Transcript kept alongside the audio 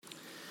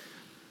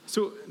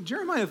So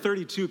Jeremiah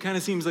 32 kind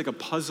of seems like a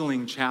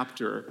puzzling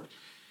chapter.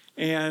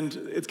 And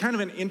it's kind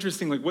of an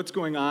interesting, like, what's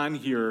going on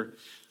here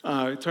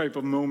type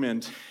of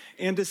moment.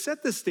 And to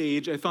set the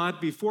stage, I thought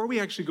before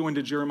we actually go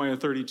into Jeremiah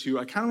 32,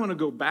 I kind of want to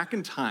go back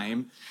in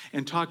time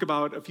and talk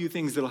about a few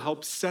things that'll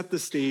help set the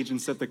stage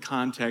and set the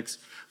context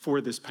for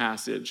this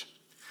passage.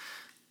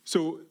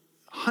 So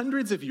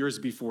hundreds of years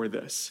before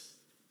this,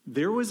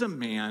 there was a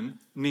man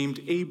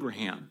named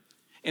Abraham.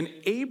 And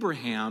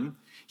Abraham,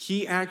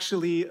 he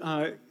actually,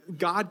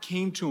 God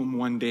came to him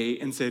one day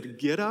and said,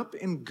 get up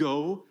and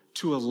go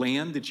to a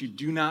land that you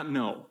do not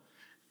know.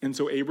 And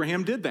so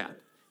Abraham did that.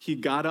 He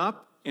got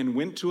up and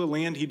went to a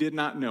land he did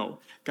not know.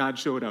 God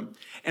showed him.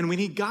 And when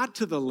he got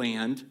to the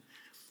land,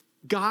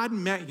 God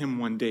met him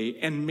one day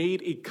and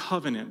made a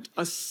covenant,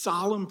 a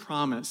solemn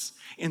promise,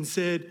 and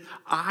said,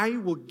 I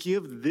will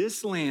give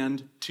this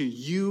land to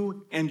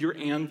you and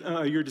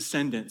your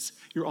descendants.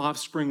 Your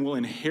offspring will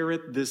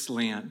inherit this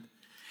land.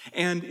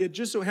 And it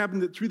just so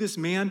happened that through this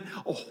man,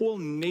 a whole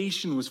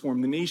nation was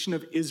formed, the nation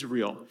of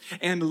Israel.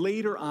 And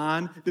later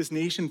on, this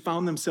nation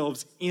found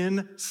themselves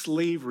in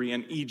slavery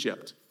in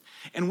Egypt.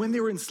 And when they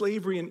were in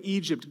slavery in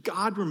Egypt,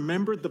 God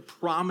remembered the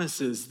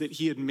promises that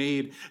he had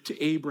made to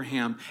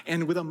Abraham.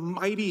 And with a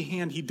mighty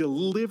hand, he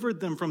delivered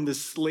them from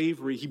this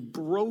slavery. He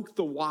broke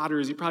the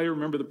waters. You probably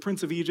remember the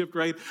Prince of Egypt,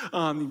 right?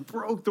 He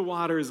broke the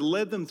waters,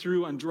 led them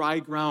through on dry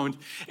ground.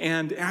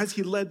 And as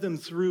he led them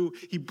through,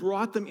 he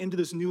brought them into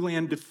this new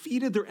land,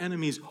 defeated their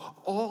enemies,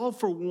 all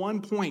for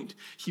one point.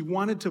 He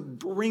wanted to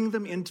bring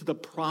them into the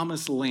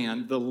promised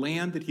land, the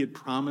land that he had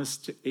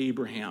promised to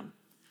Abraham.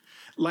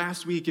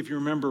 Last week, if you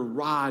remember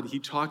Rod, he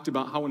talked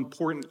about how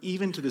important,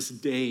 even to this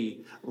day,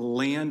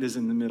 land is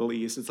in the Middle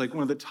East. It's like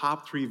one of the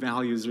top three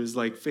values. There's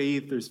like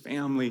faith, there's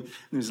family, and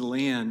there's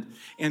land.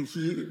 And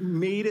he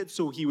made it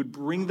so he would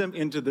bring them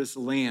into this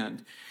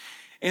land.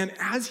 And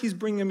as he's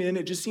bringing them in,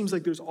 it just seems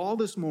like there's all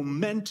this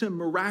momentum,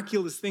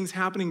 miraculous things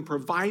happening,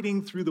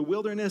 providing through the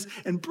wilderness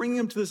and bringing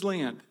them to this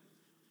land.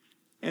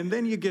 And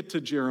then you get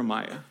to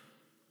Jeremiah.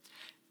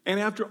 And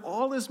after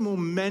all this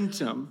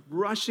momentum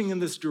rushing in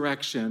this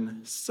direction,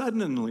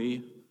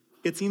 suddenly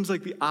it seems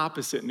like the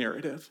opposite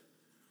narrative.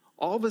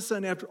 All of a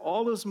sudden, after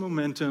all this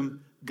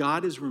momentum,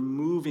 God is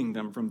removing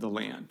them from the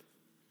land.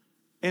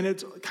 And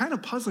it's kind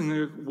of puzzling.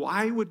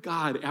 Why would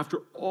God, after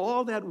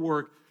all that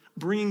work,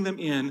 bringing them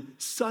in,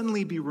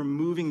 suddenly be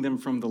removing them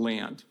from the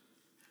land?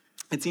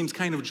 It seems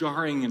kind of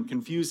jarring and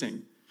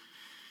confusing.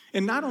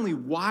 And not only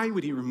why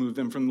would he remove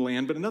them from the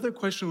land, but another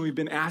question we've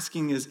been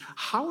asking is,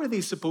 how are they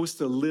supposed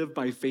to live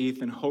by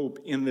faith and hope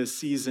in this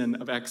season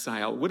of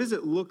exile? What does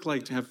it look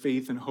like to have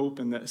faith and hope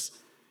in this?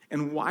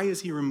 And why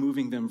is he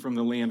removing them from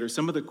the land? Are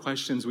some of the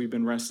questions we've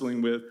been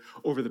wrestling with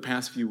over the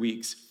past few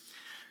weeks.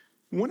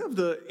 One of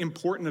the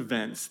important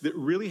events that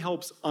really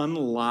helps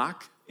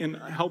unlock and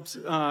helps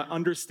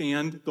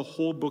understand the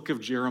whole book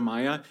of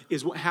Jeremiah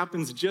is what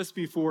happens just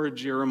before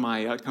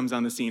Jeremiah comes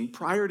on the scene.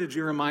 Prior to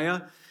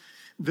Jeremiah,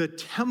 the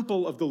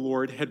temple of the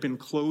Lord had been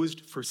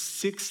closed for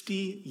 60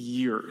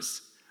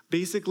 years.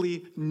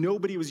 Basically,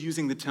 nobody was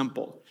using the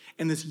temple.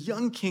 And this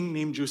young king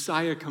named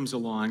Josiah comes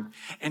along,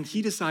 and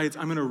he decides,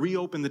 I'm going to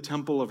reopen the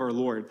temple of our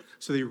Lord.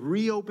 So they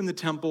reopen the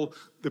temple.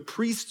 The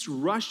priests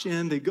rush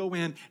in, they go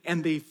in,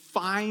 and they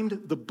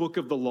find the book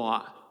of the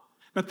law.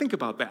 Now think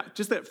about that,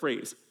 just that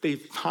phrase. They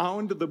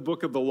found the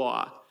book of the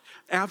law.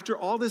 After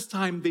all this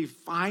time, they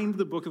find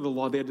the book of the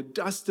law. They had to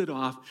dust it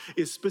off.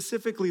 It's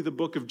specifically the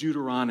book of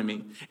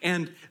Deuteronomy.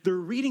 And they're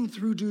reading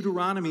through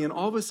Deuteronomy, and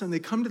all of a sudden they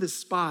come to this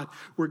spot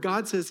where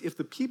God says, if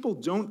the people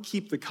don't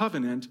keep the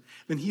covenant,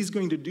 then he's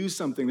going to do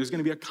something. There's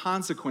going to be a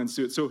consequence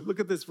to it. So look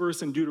at this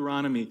verse in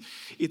Deuteronomy.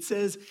 It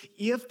says,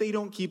 if they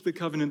don't keep the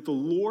covenant, the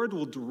Lord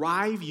will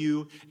drive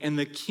you and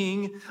the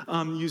king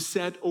you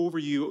set over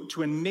you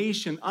to a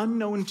nation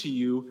unknown to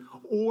you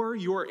or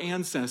your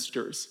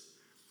ancestors.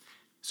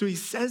 So he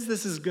says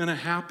this is going to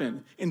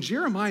happen. And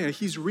Jeremiah,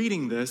 he's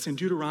reading this in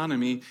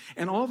Deuteronomy,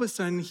 and all of a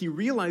sudden he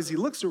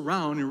looks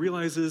around and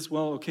realizes,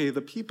 well, okay,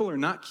 the people are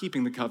not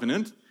keeping the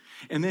covenant.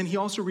 And then he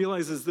also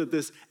realizes that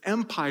this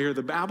empire,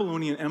 the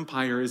Babylonian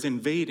Empire, is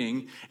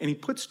invading, and he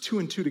puts two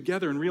and two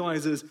together and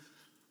realizes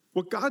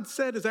what God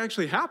said is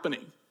actually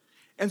happening.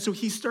 And so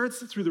he starts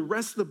through the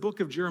rest of the book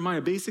of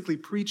Jeremiah basically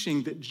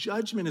preaching that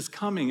judgment is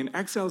coming and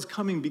exile is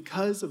coming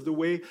because of the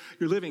way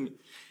you're living.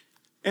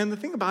 And the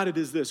thing about it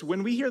is this,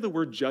 when we hear the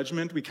word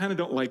judgment, we kind of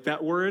don't like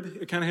that word.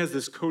 It kind of has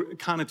this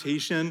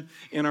connotation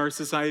in our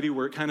society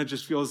where it kind of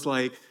just feels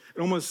like,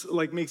 it almost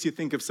like makes you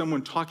think of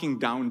someone talking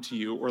down to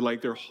you, or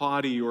like they're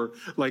haughty, or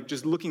like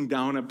just looking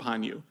down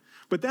upon you.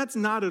 But that's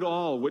not at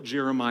all what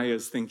Jeremiah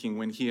is thinking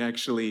when he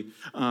actually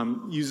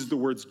uses the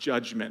words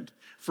judgment.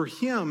 For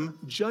him,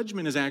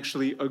 judgment is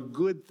actually a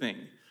good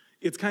thing.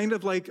 It's kind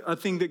of like a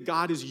thing that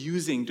God is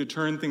using to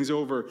turn things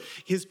over.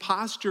 His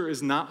posture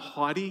is not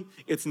haughty.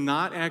 It's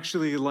not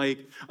actually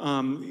like,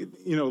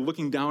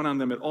 looking down on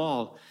them at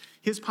all.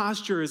 His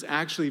posture is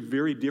actually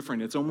very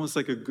different. It's almost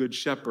like a good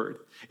shepherd.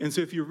 And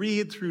so if you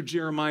read through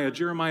Jeremiah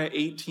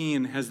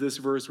 18 has this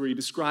verse where he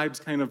describes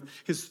kind of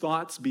his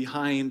thoughts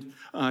behind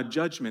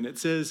judgment. It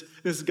says,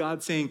 this is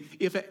God saying,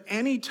 if at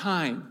any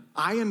time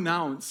I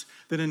announce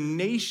that a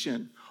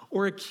nation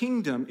or a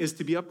kingdom is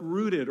to be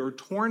uprooted or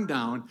torn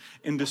down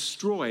and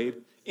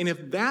destroyed, and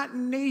if that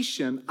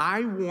nation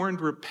I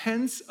warned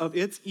repents of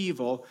its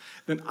evil,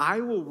 then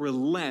I will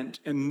relent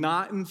and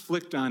not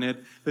inflict on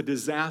it the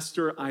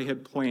disaster I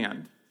had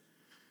planned.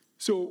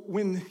 So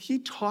when he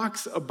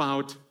talks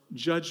about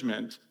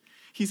judgment,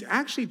 he's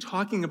actually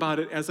talking about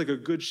it as like a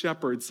good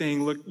shepherd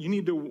saying, look, you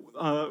need to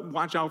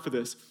watch out for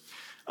this.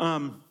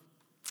 A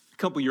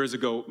couple years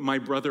ago, my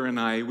brother and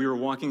I, we were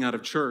walking out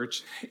of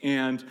church,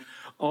 and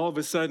all of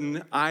a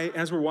sudden,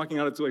 as we're walking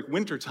out, it's like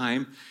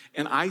wintertime,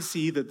 and I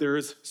see that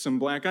there's some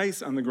black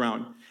ice on the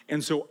ground.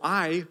 And so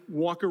I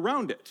walk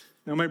around it.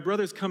 Now, my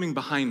brother's coming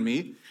behind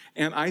me,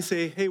 and I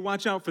say, hey,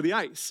 watch out for the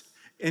ice.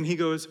 And he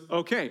goes,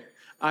 okay.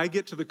 I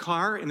get to the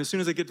car, and as soon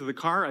as I get to the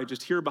car, I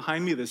just hear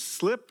behind me this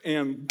slip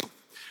and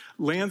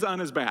lands on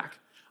his back.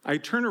 I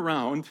turn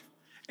around,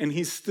 and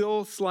he's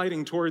still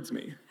sliding towards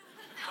me.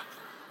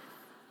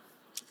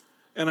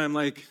 And I'm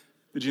like,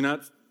 did you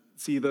not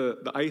see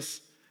the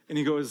ice? And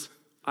he goes,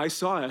 I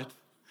saw it.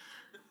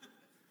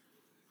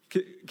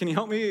 Can you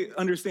help me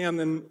understand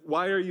then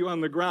why are you on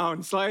the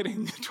ground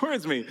sliding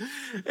towards me?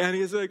 And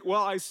he's like,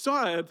 well, I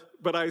saw it,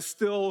 but I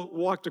still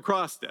walked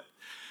across it.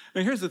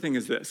 Now here's the thing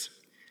is this.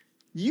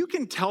 You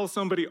can tell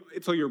somebody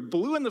until you're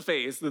blue in the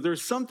face that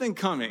there's something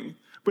coming,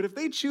 but if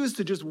they choose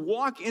to just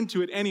walk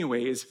into it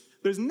anyways,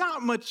 there's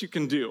not much you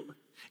can do.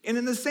 And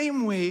in the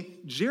same way,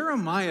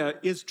 Jeremiah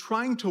is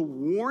trying to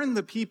warn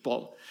the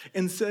people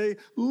and say,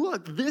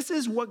 look, this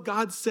is what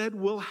God said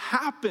will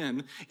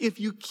happen if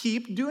you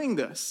keep doing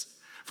this.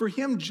 For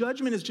him,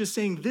 judgment is just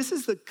saying this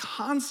is the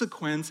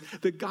consequence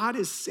that God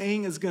is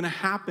saying is going to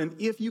happen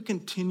if you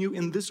continue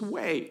in this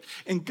way.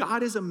 And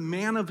God is a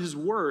man of his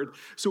word,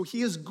 so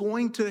he is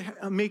going to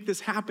make this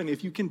happen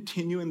if you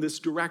continue in this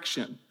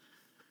direction.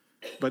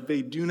 But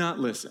they do not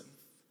listen.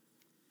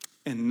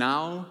 And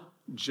now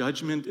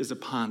judgment is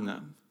upon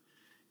them.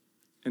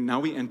 And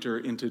now we enter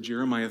into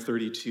Jeremiah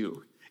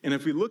 32. And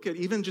if we look at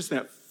even just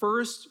that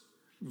first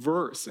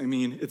verse,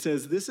 it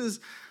says, this is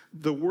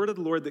the word of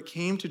the Lord that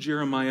came to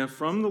Jeremiah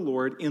from the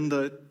Lord in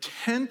the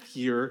 10th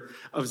year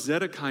of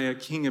Zedekiah,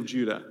 king of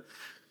Judah.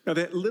 Now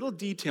that little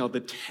detail, the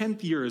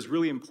 10th year, is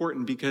really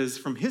important because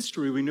from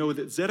history we know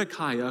that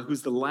Zedekiah,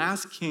 who's the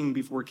last king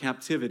before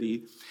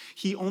captivity,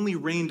 he only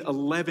reigned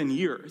 11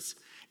 years.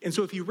 And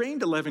so if he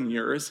reigned 11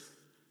 years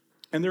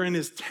and they're in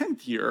his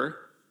 10th year,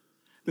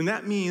 then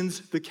that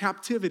means the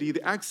captivity,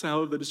 the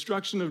exile, the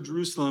destruction of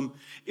Jerusalem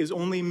is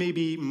only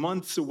maybe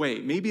months away,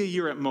 maybe a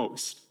year at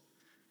most.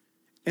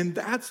 And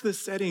that's the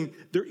setting.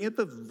 They're at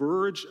the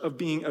verge of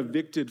being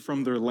evicted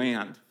from their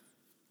land.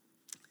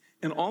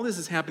 And all this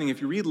is happening.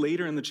 If you read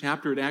later in the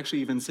chapter, it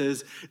actually even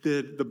says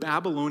that the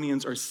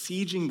Babylonians are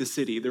sieging the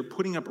city. They're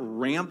putting up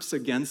ramps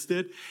against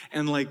it.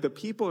 And the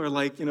people are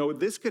like,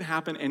 this could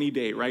happen any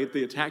day, right?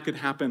 The attack could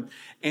happen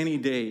any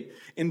day.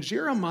 And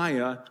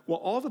Jeremiah, while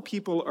all the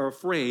people are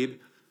afraid,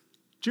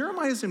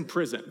 Jeremiah's in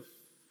prison.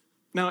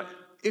 Now,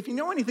 if you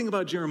know anything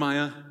about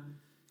Jeremiah,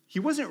 he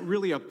wasn't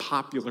really a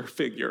popular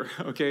figure,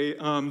 okay?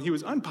 He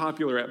was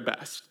unpopular at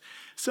best.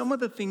 Some of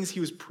the things he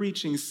was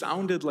preaching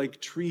sounded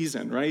like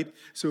treason, right?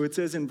 So it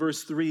says in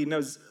verse 3,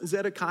 now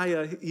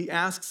Zedekiah, he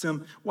asks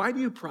him, why do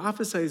you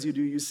prophesy as you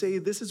do? You say,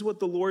 this is what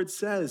the Lord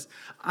says.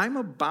 I'm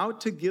about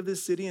to give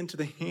this city into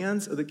the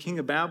hands of the king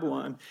of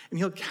Babylon, and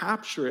he'll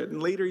capture it.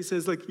 And later he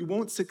says, you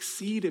won't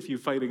succeed if you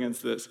fight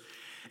against this.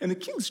 And the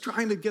king's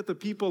trying to get the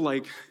people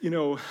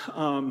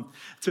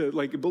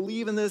to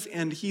believe in this,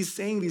 and he's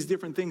saying these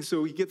different things,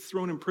 so he gets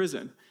thrown in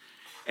prison.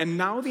 And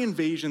now the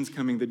invasion's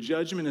coming, the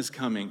judgment is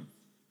coming.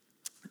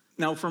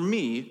 Now for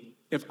me,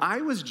 if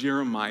I was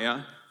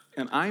Jeremiah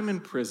and I'm in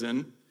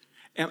prison,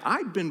 and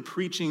I'd been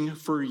preaching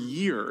for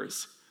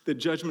years that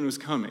judgment was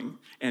coming,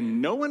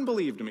 and no one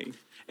believed me,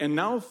 and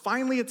now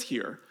finally it's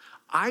here,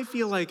 I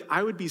feel like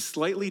I would be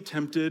slightly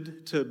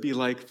tempted to be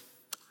like,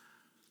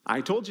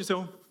 I told you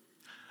so.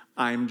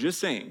 I'm just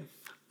saying,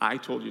 I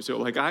told you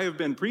so. I have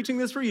been preaching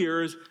this for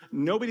years.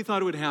 Nobody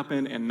thought it would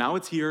happen, and now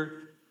it's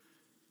here.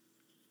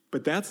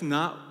 But that's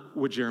not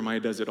what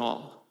Jeremiah does at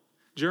all.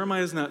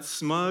 Jeremiah is not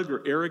smug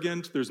or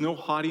arrogant. There's no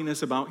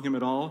haughtiness about him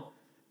at all.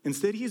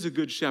 Instead, he's a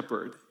good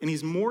shepherd, and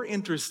he's more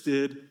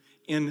interested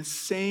in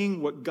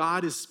saying what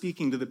God is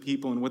speaking to the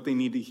people and what they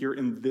need to hear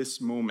in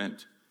this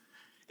moment.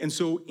 And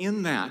so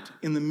in that,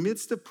 in the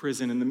midst of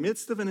prison, in the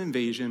midst of an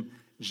invasion,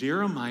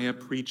 Jeremiah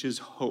preaches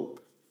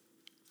hope.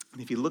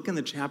 And if you look in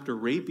the chapter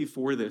right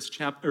before this,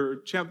 two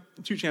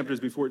chapters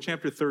before,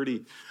 chapter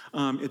 30,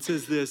 it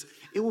says this,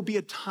 it will be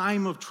a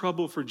time of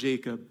trouble for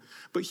Jacob,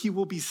 but he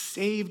will be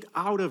saved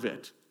out of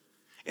it.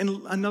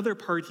 In another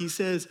part, he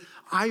says,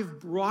 I've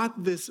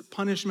brought this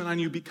punishment on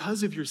you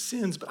because of your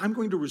sins, but I'm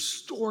going to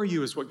restore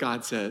you, is what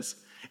God says.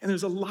 And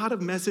there's a lot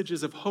of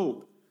messages of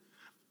hope.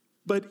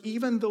 But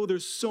even though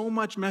there's so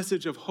much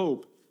message of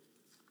hope,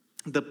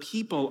 the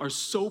people are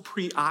so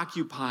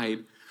preoccupied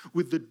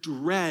with the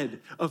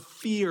dread of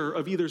fear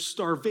of either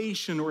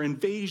starvation or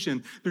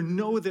invasion. They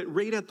know that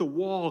right at the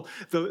wall,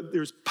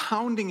 there's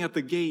pounding at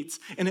the gates.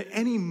 And at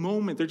any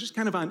moment, they're just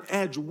kind of on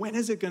edge. When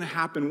is it going to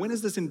happen? When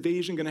is this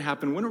invasion going to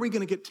happen? When are we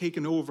going to get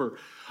taken over?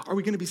 Are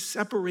we going to be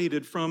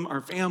separated from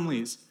our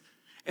families?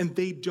 And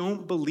they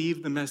don't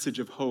believe the message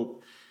of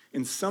hope.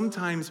 And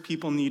sometimes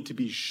people need to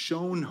be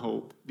shown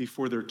hope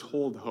before they're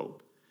told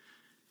hope.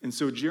 And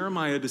so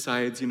Jeremiah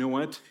decides, you know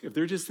what? If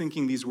they're just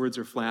thinking these words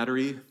are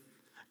flattery,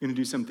 I'm going to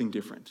do something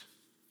different.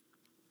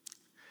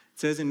 It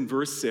says in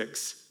verse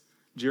 6,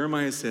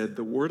 Jeremiah said,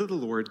 the word of the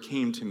Lord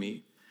came to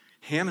me.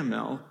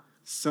 Hanamel,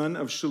 son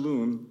of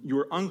Shallum,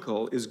 your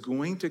uncle, is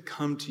going to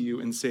come to you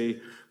and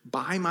say,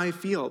 buy my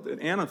field at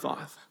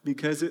Anathoth,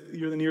 because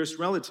you're the nearest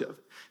relative.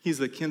 He's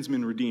the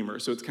kinsman redeemer,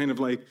 so it's kind of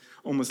like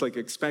almost like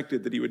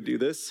expected that he would do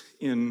this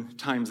in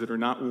times that are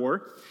not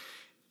war.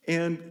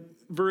 And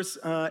verse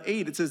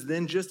 8, it says,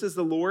 then just as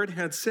the Lord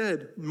had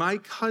said, my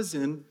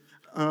cousin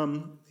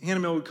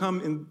Hanamel would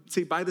come and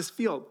say, buy this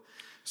field.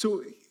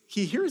 So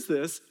he hears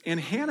this, and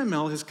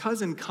Hanamel, his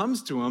cousin,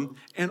 comes to him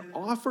and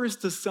offers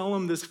to sell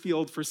him this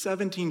field for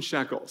 17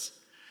 shekels.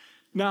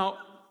 Now,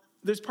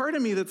 there's part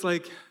of me that's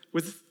like,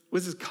 was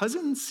his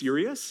cousin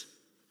serious?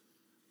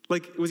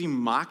 Like, was he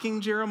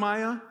mocking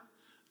Jeremiah?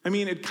 I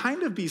mean, it'd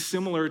kind of be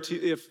similar to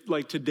if,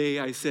 like, today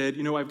I said,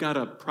 you know, I've got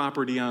a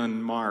property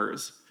on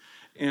Mars,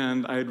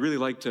 and I'd really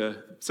like to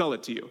sell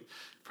it to you.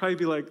 Probably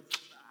be like,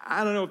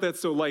 I don't know if that's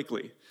so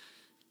likely.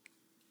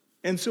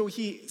 And so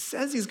he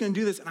says he's going to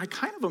do this, and I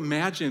kind of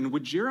imagine,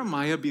 would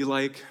Jeremiah be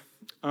like,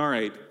 all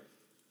right,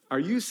 are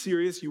you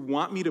serious? You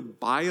want me to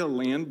buy a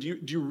land? Do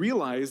you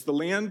realize the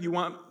land you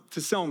want to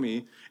sell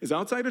me is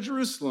outside of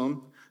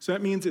Jerusalem, so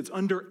that means it's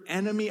under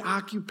enemy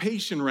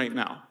occupation right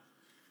now.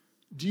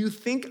 Do you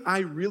think I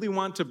really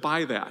want to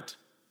buy that?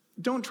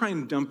 Don't try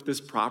and dump this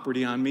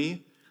property on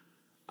me.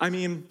 I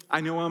mean,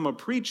 I know I'm a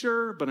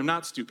preacher, but I'm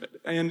not stupid.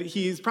 And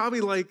he's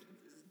probably like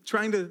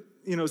trying to,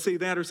 say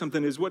that or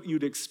something is what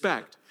you'd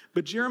expect.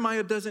 But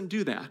Jeremiah doesn't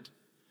do that.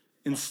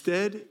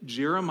 Instead,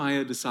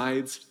 Jeremiah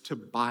decides to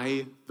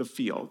buy the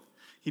field.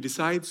 He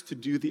decides to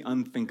do the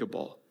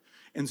unthinkable.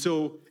 And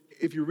so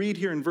if you read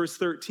here in verse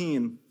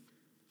 13,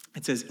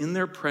 it says, in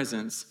their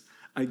presence,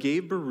 I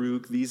gave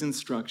Baruch these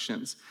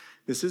instructions.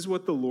 This is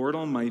what the Lord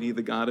Almighty,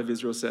 the God of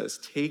Israel, says.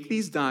 Take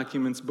these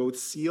documents, both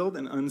sealed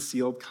and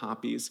unsealed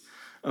copies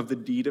of the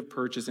deed of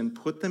purchase, and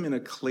put them in a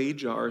clay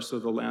jar so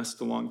they'll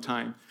last a long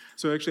time.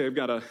 So actually, I've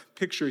got a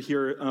picture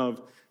here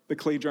of the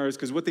clay jars,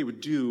 because what they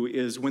would do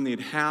is when they'd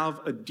have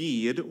a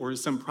deed or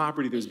some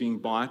property that was being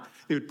bought,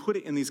 they would put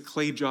it in these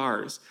clay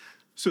jars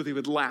so they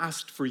would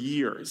last for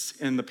years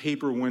and the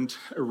paper wouldn't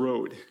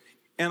erode.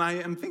 And I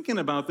am thinking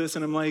about this,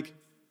 and I'm like,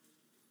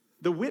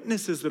 the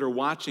witnesses that are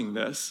watching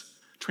this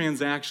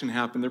transaction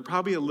happen, they're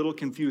probably a little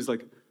confused,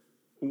 like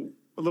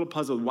a little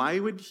puzzled. Why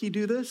would he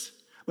do this?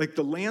 Like,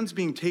 the land's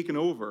being taken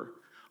over.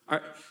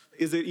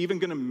 Is it even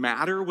going to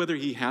matter whether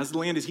he has the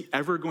land? Is he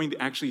ever going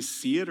to actually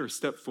see it or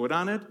step foot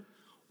on it?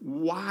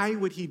 Why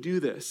would he do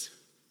this?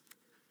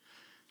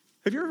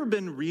 Have you ever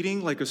been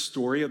reading like a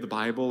story of the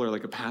Bible or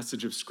like a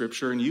passage of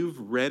scripture, and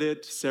you've read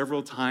it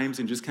several times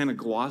and just kind of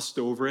glossed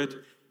over it,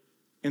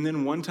 and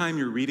then one time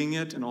you're reading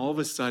it and all of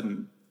a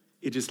sudden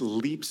it just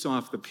leaps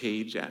off the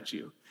page at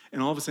you,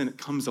 and all of a sudden it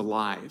comes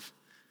alive?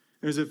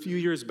 There's a few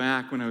years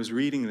back when I was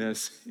reading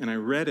this and I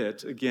read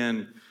it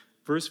again,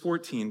 verse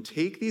 14,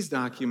 take these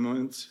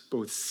documents,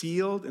 both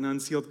sealed and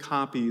unsealed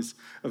copies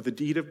of the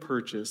deed of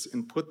purchase,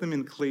 and put them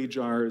in clay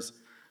jars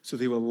so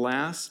they will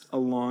last a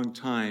long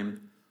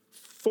time.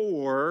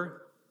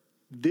 For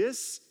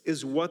this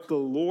is what the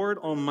Lord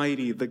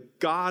Almighty, the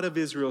God of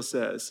Israel,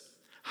 says.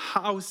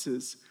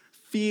 Houses,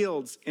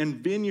 fields, and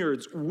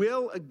vineyards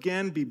will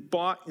again be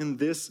bought in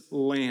this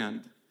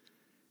land.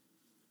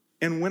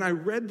 And when I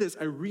read this,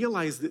 I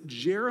realized that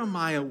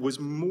Jeremiah was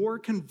more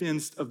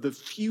convinced of the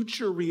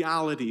future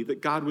reality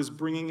that God was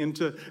bringing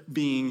into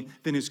being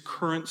than his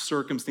current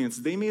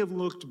circumstances. They may have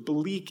looked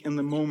bleak in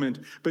the moment,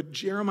 but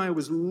Jeremiah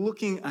was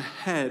looking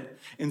ahead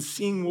and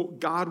seeing what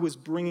God was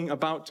bringing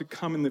about to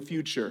come in the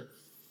future.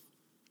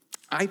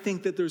 I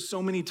think that there's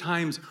so many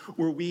times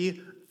where we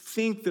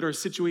think that our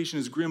situation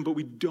is grim, but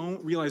we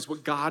don't realize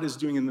what God is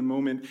doing in the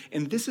moment.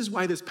 And this is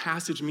why this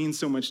passage means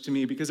so much to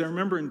me, because I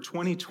remember in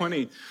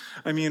 2020,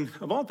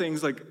 of all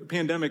things, like a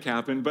pandemic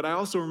happened, but I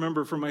also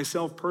remember for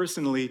myself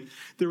personally,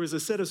 there was a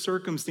set of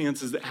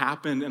circumstances that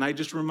happened, and I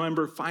just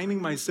remember finding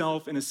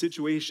myself in a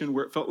situation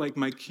where it felt like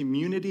my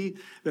community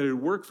that had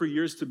worked for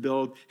years to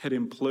build had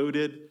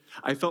imploded.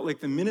 I felt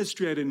like the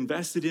ministry I'd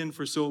invested in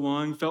for so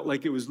long felt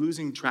like it was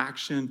losing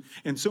traction,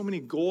 and so many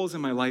goals in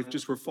my life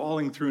just were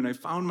falling through, and I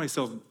found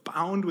myself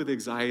bound with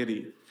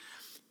anxiety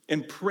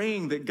and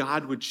praying that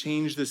God would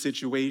change the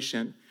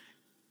situation.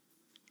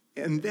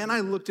 And then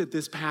I looked at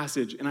this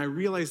passage and I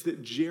realized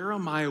that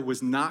Jeremiah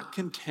was not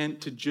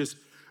content to just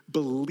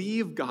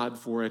believe God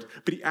for it,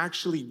 but he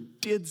actually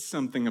did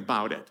something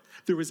about it.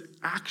 There was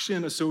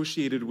action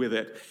associated with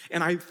it.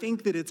 And I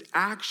think that it's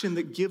action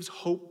that gives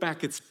hope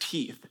back its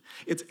teeth.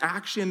 It's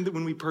action that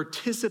when we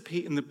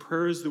participate in the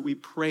prayers that we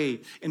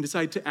pray and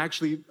decide to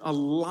actually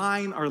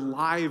align our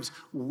lives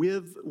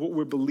with what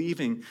we're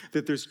believing,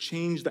 that there's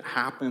change that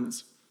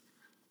happens.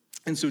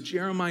 And so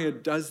Jeremiah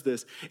does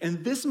this.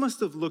 And this must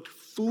have looked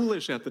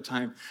foolish at the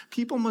time.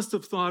 People must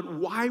have thought,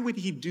 why would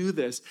he do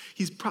this?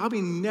 He's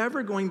probably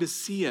never going to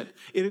see it.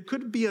 It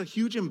could be a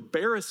huge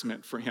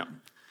embarrassment for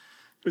him.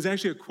 There's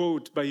actually a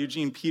quote by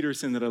Eugene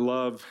Peterson that I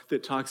love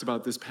that talks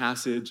about this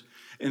passage.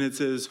 And it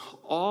says,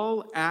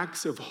 all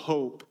acts of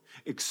hope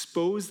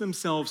expose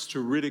themselves to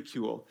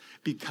ridicule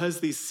because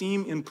they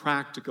seem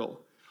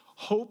impractical.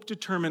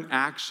 Hope-determined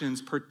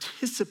actions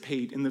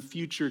participate in the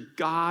future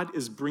God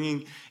is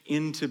bringing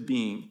into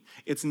being.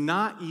 It's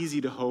not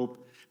easy to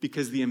hope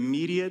because the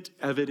immediate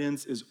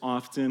evidence is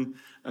often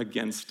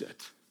against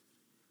it.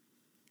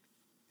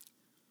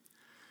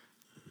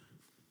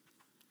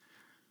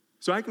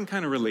 So I can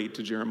kind of relate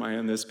to Jeremiah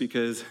in this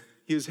because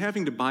he was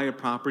having to buy a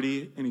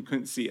property and he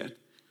couldn't see it.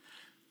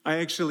 I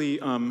actually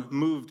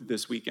moved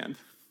this weekend.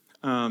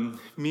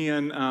 Me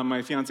and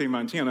my fiancée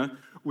Montana,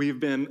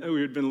 we've been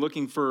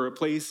looking for a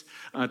place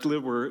to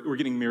live. We're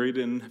getting married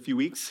in a few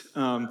weeks,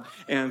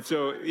 and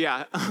so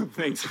yeah,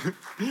 thanks.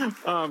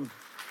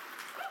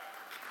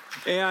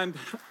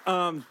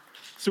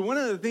 So one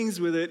of the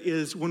things with it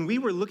is when we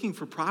were looking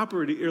for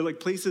property or like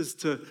places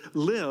to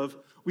live,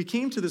 we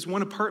came to this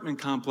one apartment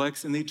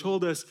complex, and they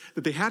told us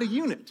that they had a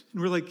unit,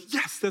 and we're like,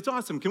 yes, that's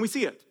awesome. Can we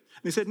see it?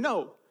 And they said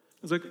no.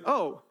 I was like,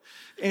 oh,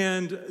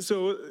 and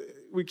so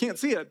we can't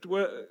see it.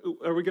 What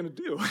are we going to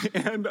do?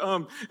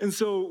 And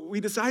so we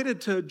decided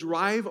to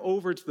drive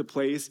over to the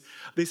place.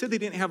 They said they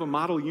didn't have a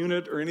model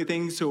unit or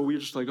anything, so we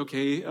were just like,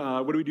 okay,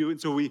 what do we do? And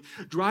so we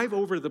drive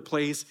over to the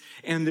place,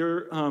 and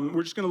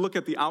we're just going to look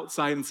at the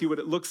outside and see what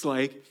it looks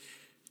like.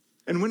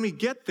 And when we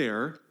get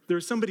there,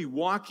 there's somebody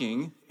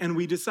walking, and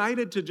we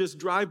decided to just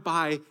drive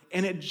by,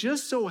 and it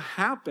just so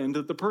happened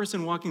that the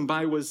person walking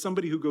by was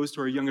somebody who goes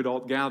to our young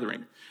adult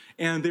gathering.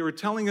 And they were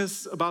telling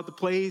us about the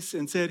place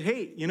and said,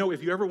 hey,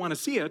 if you ever want to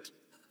see it,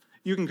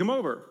 you can come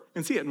over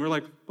and see it. And we're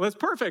like, well, that's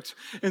perfect.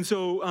 And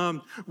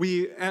so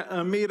we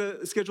made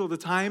a schedule of the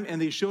time,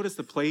 and they showed us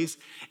the place.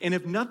 And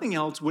if nothing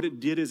else, what it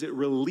did is it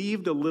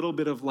relieved a little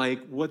bit of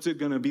like, what's it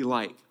going to be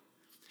like?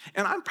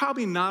 And I'm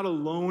probably not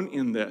alone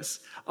in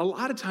this. A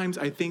lot of times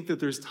I think that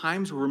there's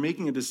times where we're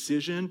making a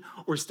decision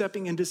or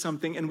stepping into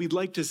something and we'd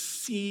like to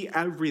see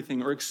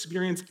everything or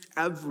experience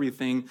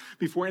everything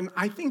before. And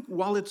I think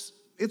while it's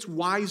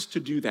wise to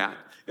do that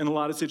in a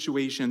lot of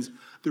situations,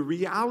 the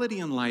reality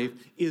in life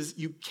is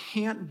you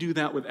can't do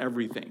that with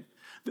everything.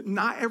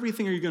 Not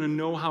everything are you going to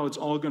know how it's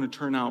all going to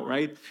turn out,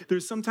 right?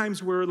 There's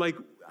sometimes where like,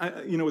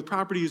 with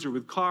properties or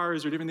with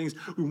cars or different things,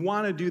 we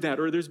want to do that.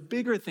 Or there's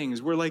bigger things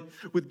where like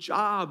with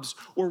jobs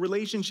or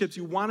relationships,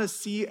 you want to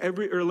see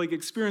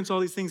experience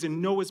all these things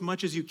and know as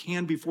much as you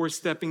can before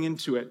stepping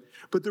into it.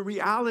 But the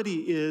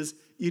reality is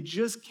you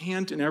just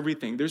can't in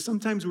everything. There's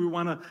sometimes we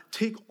want to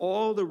take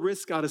all the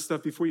risk out of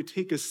stuff before you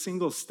take a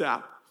single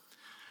step.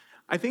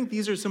 I think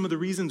these are some of the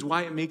reasons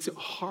why it makes it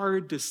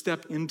hard to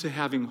step into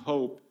having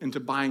hope and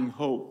to buying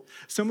hope.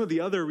 Some of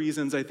the other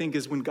reasons I think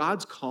is when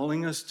God's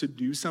calling us to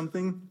do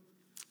something,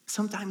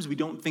 sometimes we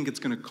don't think it's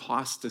going to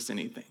cost us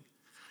anything.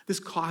 This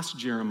cost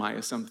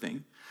Jeremiah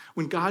something.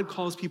 When God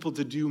calls people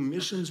to do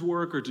missions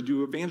work or to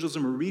do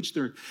evangelism or reach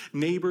their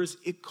neighbors,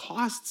 it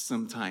costs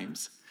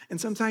sometimes. And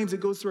sometimes it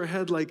goes through our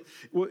head like,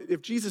 well,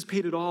 if Jesus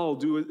paid it all,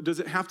 does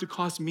it have to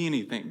cost me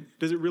anything?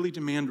 Does it really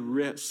demand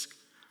risk?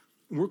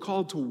 We're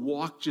called to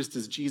walk just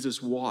as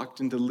Jesus walked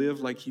and to live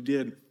like he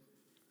did.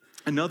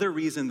 Another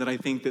reason that I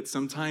think that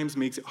sometimes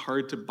makes it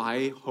hard to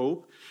buy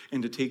hope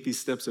and to take these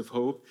steps of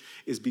hope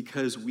is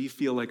because we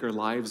feel like our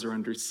lives are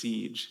under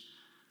siege.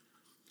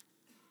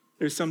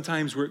 There's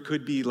sometimes where it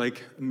could be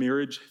like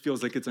marriage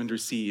feels like it's under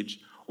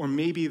siege, or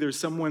maybe there's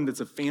someone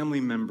that's a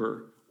family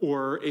member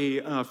or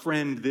a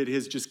friend that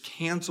has just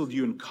canceled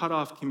you and cut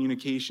off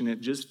communication. It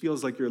just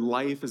feels like your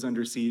life is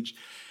under siege.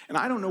 And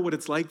I don't know what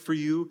it's like for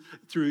you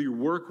through your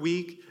work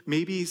week.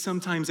 Maybe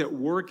sometimes at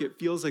work it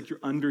feels like you're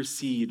under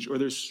siege or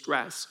there's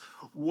stress.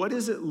 What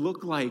does it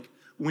look like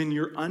when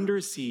you're under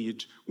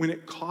siege, when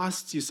it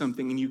costs you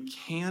something and you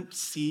can't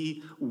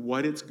see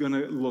what it's going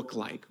to look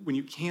like, when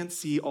you can't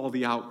see all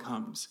the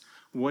outcomes?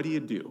 What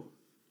do?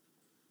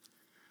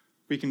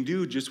 We can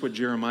do just what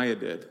Jeremiah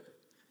did.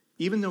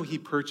 Even though he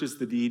purchased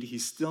the deed, he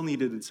still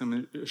needed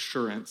some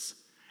assurance.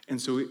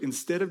 And so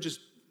instead of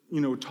just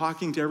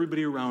talking to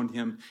everybody around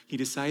him, he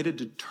decided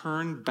to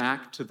turn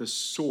back to the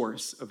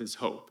source of his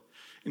hope.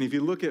 And if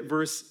you look at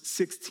verse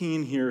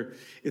 16 here,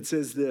 it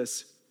says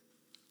this,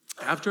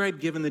 After I'd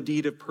given the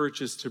deed of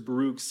purchase to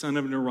Baruch, son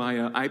of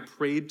Neriah, I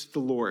prayed to the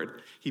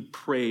Lord. He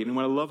prayed. And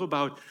what I love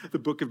about the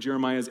book of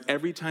Jeremiah is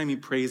every time he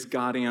prays,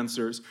 God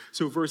answers.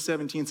 So verse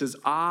 17 says,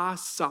 Ah,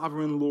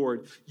 sovereign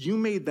Lord, you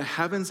made the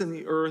heavens and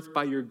the earth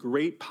by your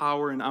great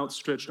power and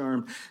outstretched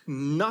arm.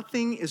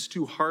 Nothing is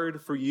too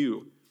hard for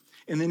you.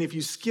 And then if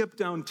you skip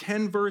down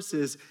 10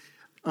 verses,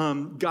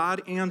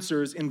 God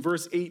answers in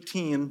verse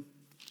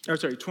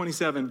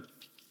 27.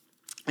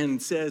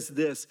 And says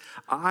this,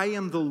 I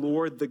am the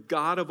Lord, the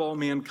God of all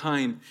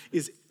mankind.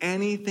 Is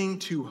anything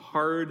too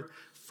hard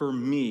for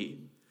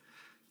me?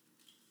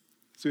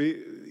 So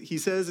he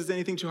says, is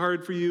anything too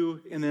hard for you?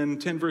 And then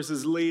 10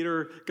 verses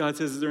later, God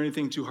says, is there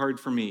anything too hard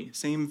for me?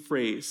 Same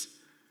phrase.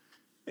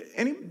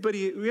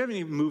 Anybody, do we have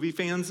any movie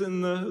fans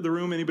in the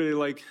room? Anybody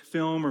like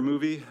film or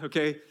movie?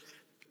 Okay.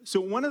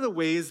 So one of the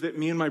ways that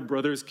me and my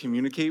brothers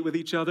communicate with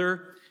each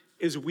other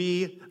is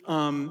we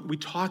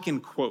talk in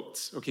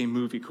quotes, okay,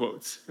 movie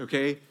quotes,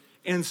 okay?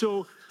 And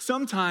so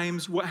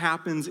sometimes what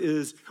happens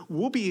is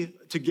we'll be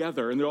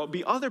together and there'll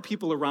be other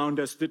people around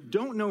us that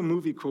don't know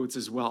movie quotes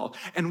as well,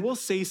 and we'll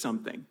say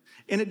something,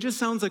 and it just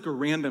sounds like a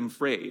random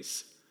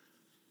phrase,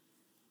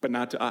 but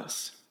not to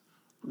us.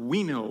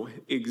 We know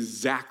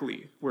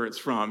exactly where it's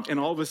from, and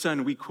all of a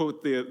sudden we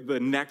quote the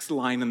next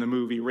line in the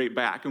movie right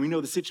back, and we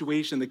know the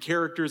situation, the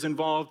characters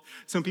involved.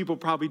 Some people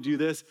probably do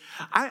this.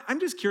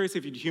 I'm just curious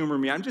if you'd humor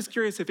me. I'm just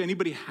curious if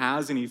anybody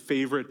has any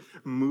favorite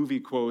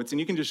movie quotes, and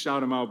you can just shout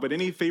them out, but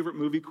any favorite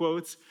movie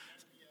quotes?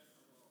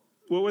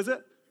 What was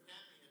it?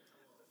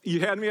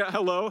 You had me at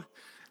hello?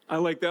 I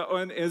like that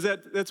one.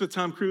 That's with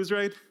Tom Cruise,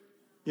 right?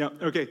 Yeah,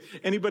 okay.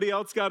 Anybody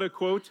else got a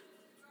quote?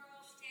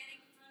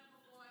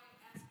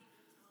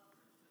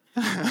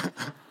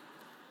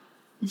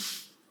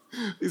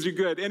 These are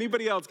good.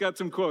 Anybody else got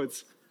some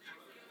quotes?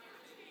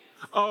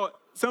 Oh,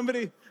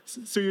 somebody.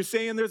 So you're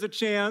saying there's a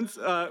chance.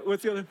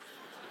 What's the other?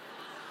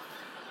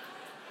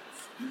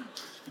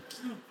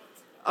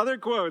 Other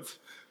quotes.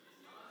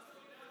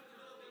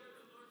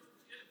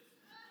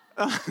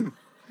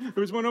 There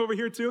was one over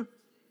here too.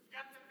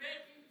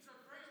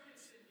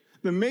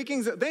 The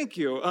makings of, thank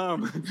you.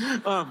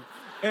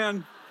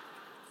 And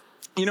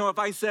you know, if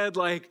I said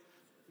like,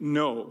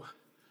 no,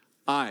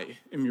 I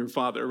am your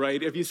father,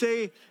 right? If you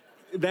say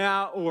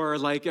that, or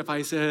like if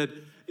I said,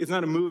 it's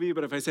not a movie,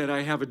 but if I said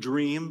I have a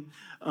dream,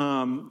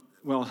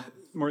 well,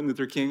 Martin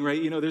Luther King, right?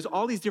 You know, there's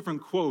all these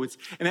different quotes.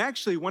 And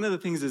actually, one of the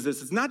things is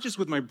this, it's not just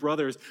with my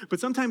brothers, but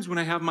sometimes when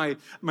I have my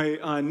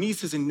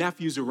nieces and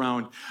nephews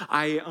around,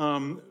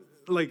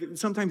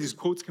 sometimes these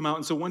quotes come out.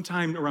 And so one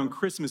time around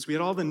Christmas, we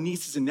had all the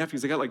nieces and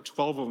nephews. I got like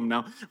 12 of them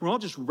now. We're all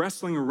just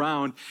wrestling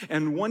around.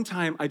 And one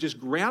time I just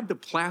grabbed a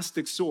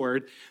plastic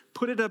sword,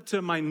 put it up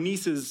to my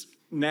niece's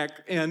neck,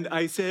 and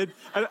I said,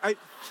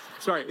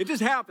 sorry, it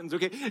just happens,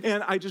 okay?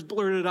 And I just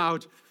blurted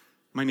out,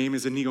 my name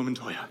is Inigo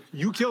Montoya.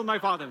 You killed my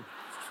father.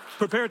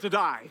 Prepare to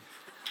die.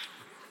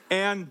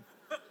 And,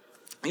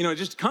 you know, it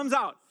just comes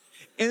out.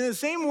 And in the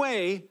same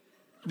way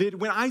that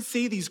when I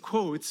say these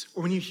quotes,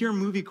 or when you hear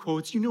movie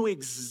quotes, you know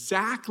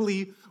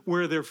exactly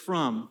where they're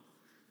from.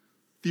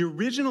 The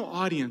original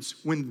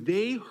audience, when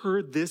they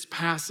heard this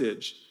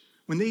passage,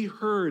 when they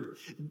heard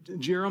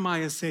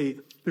Jeremiah say,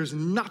 there's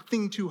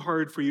nothing too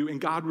hard for you,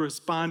 and God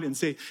respond and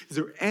say, is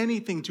there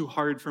anything too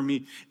hard for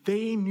me?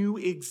 They knew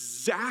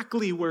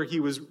exactly where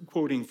he was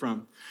quoting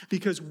from.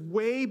 Because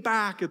way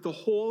back at the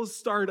whole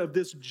start of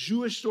this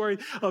Jewish story,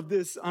 of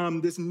this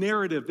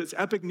narrative, this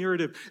epic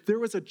narrative, there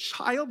was a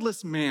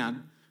childless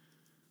man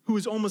who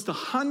was almost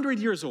 100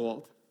 years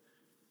old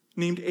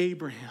named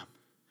Abraham.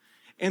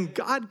 And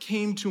God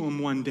came to him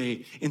one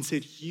day and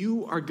said,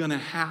 you are going to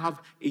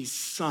have a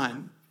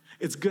son.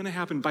 It's going to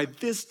happen. By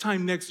this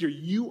time next year,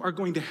 you are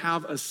going to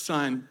have a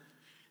son.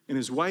 And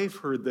his wife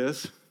heard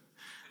this,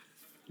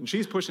 and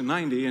she's pushing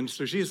 90, and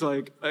so she's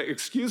like,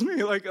 excuse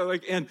me?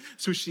 And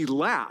so she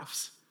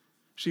laughs.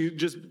 She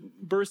just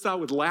bursts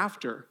out with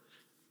laughter.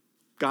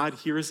 God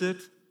hears it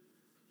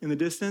in the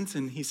distance,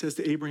 and he says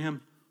to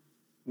Abraham,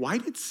 why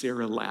did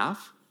Sarah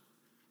laugh?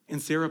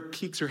 And Sarah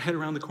peeks her head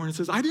around the corner and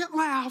says, I didn't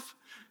laugh.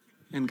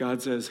 And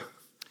God says,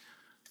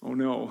 oh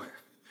no,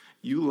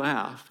 you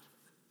laughed.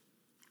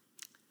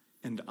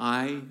 And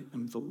I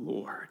am the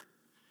Lord.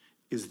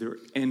 Is there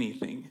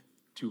anything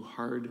too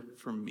hard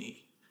for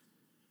me?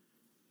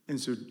 And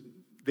so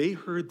they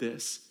heard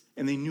this,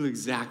 and they knew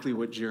exactly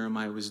what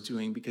Jeremiah was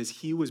doing, because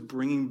he was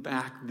bringing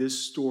back this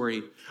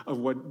story of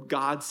what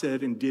God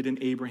said and did in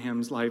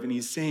Abraham's life. And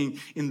he's saying,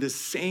 in the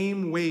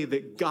same way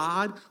that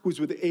God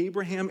was with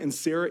Abraham and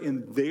Sarah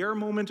in their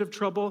moment of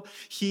trouble,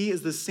 he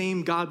is the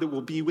same God that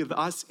will be with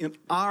us in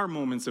our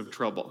moments of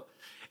trouble.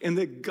 And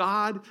that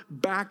God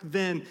back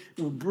then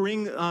will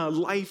bring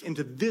life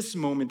into this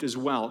moment as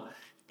well.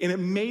 And it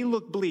may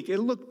look bleak. It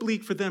looked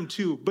bleak for them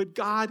too. But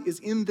God is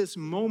in this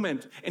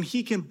moment, and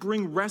he can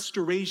bring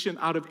restoration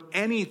out of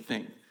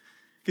anything,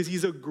 because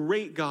he's a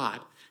great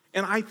God.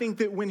 And I think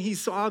that when he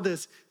saw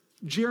this,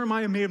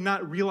 Jeremiah may have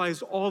not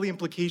realized all the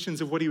implications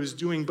of what he was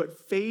doing,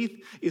 but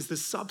faith is the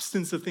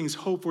substance of things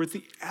hoped for. It's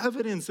the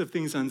evidence of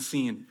things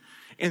unseen.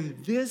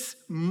 And this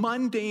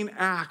mundane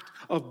act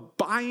of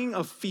buying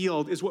a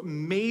field is what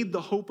made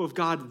the hope of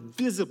God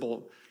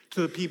visible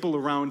to the people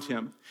around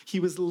him. He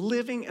was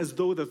living as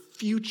though the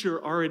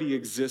future already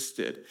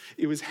existed.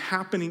 It was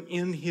happening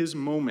in his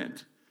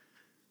moment.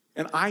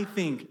 And I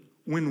think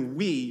when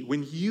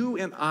you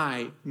and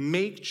I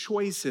make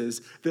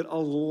choices that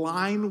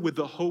align with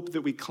the hope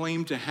that we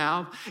claim to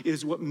have,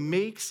 is what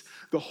makes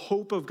the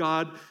hope of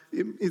God,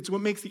 it's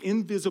what makes the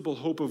invisible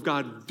hope of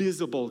God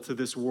visible to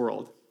this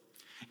world.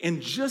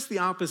 And just the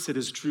opposite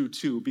is true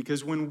too,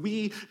 because when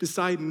we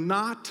decide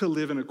not to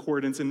live in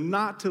accordance and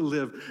not to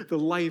live the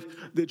life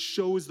that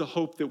shows the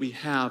hope that we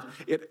have,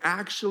 it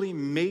actually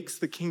makes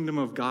the kingdom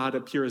of God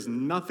appear as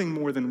nothing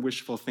more than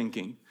wishful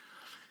thinking.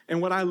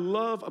 And what I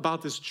love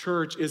about this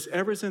church is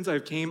ever since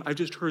I've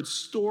just heard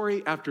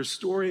story after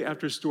story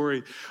after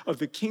story of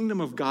the kingdom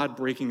of God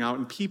breaking out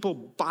and people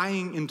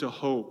buying into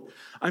hope.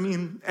 I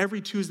mean,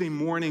 every Tuesday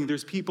morning,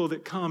 there's people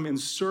that come and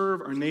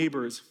serve our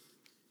neighbors.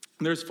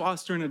 There's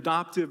foster and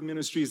adoptive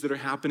ministries that are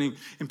happening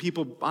and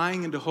people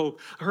buying into hope.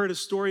 I heard a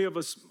story of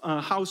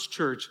a house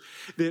church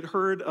that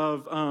heard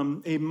of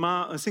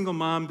a single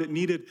mom that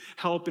needed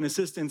help and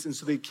assistance, and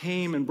so they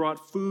came and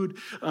brought food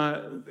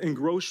and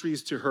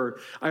groceries to her.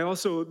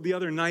 The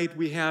other night,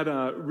 we had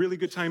a really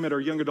good time at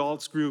our young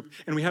adults group,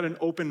 and we had an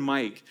open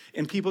mic,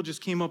 and people just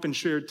came up and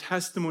shared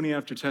testimony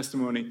after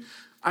testimony.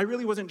 I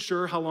really wasn't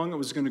sure how long it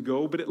was going to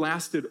go, but it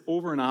lasted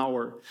over an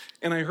hour.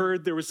 And I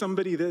heard there was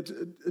somebody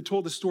that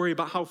told a story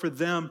about how for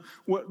them,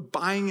 what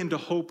buying into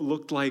hope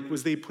looked like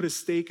was they put a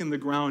stake in the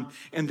ground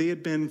and they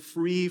had been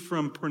free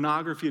from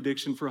pornography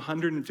addiction for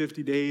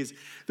 150 days.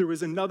 There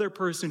was another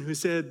person who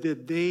said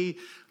that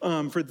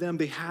for them,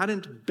 they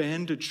hadn't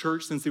been to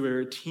church since they were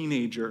a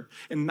teenager,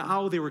 and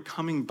now they were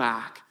coming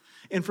back.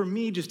 And for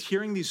me, just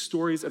hearing these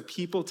stories of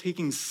people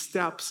taking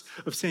steps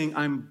of saying,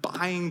 I'm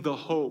buying the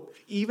hope,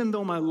 even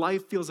though my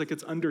life feels like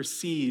it's under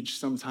siege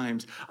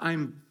sometimes,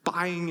 I'm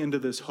buying into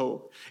this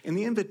hope. And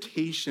the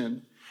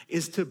invitation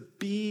is to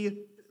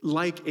be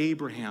like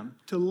Abraham,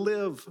 to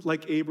live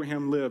like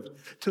Abraham lived,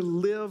 to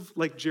live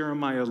like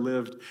Jeremiah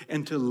lived,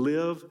 and to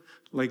live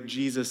like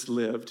Jesus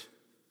lived.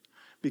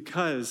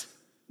 Because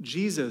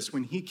Jesus,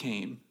 when he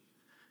came,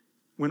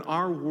 when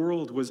our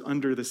world was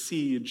under the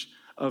siege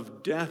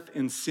of death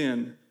and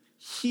sin,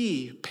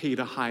 he paid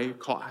a high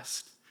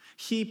cost.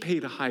 He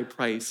paid a high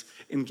price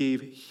and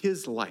gave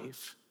his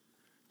life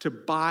to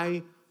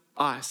buy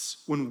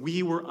us when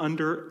we were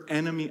under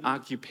enemy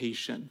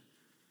occupation,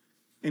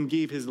 and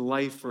gave his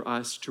life for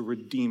us to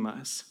redeem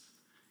us.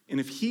 And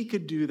if he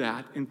could do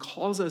that and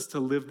calls us to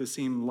live the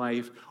same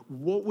life,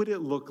 what would it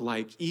look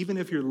like, even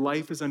if your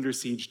life is under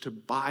siege, to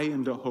buy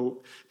into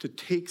hope, to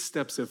take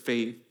steps of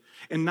faith?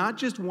 And not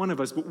just one of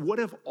us, but what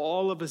if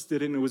all of us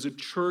did it and it was a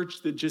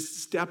church that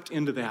just stepped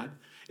into that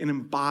and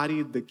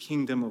embodied the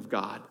kingdom of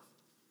God?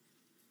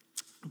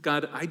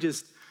 God,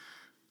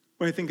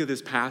 when I think of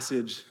this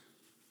passage,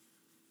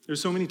 there's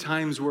so many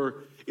times where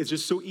it's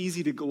just so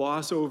easy to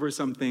gloss over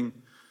something.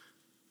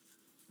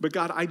 But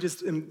God, I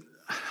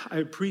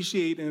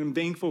appreciate and am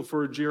thankful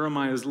for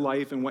Jeremiah's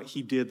life and what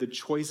he did, the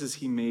choices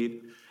he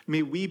made.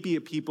 May we be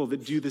a people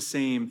that do the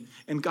same.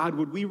 And God,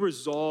 would we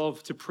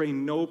resolve to pray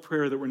no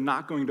prayer that we're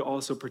not going to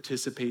also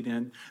participate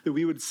in, that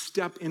we would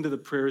step into the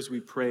prayers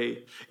we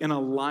pray and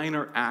align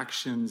our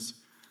actions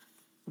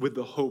with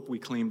the hope we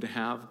claim to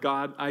have.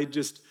 God, I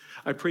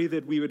pray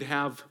that we would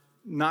have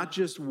not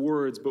just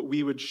words, but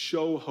we would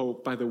show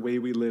hope by the way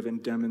we live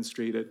and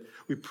demonstrate it.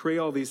 We pray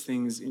all these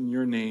things in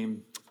your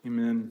name.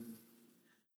 Amen.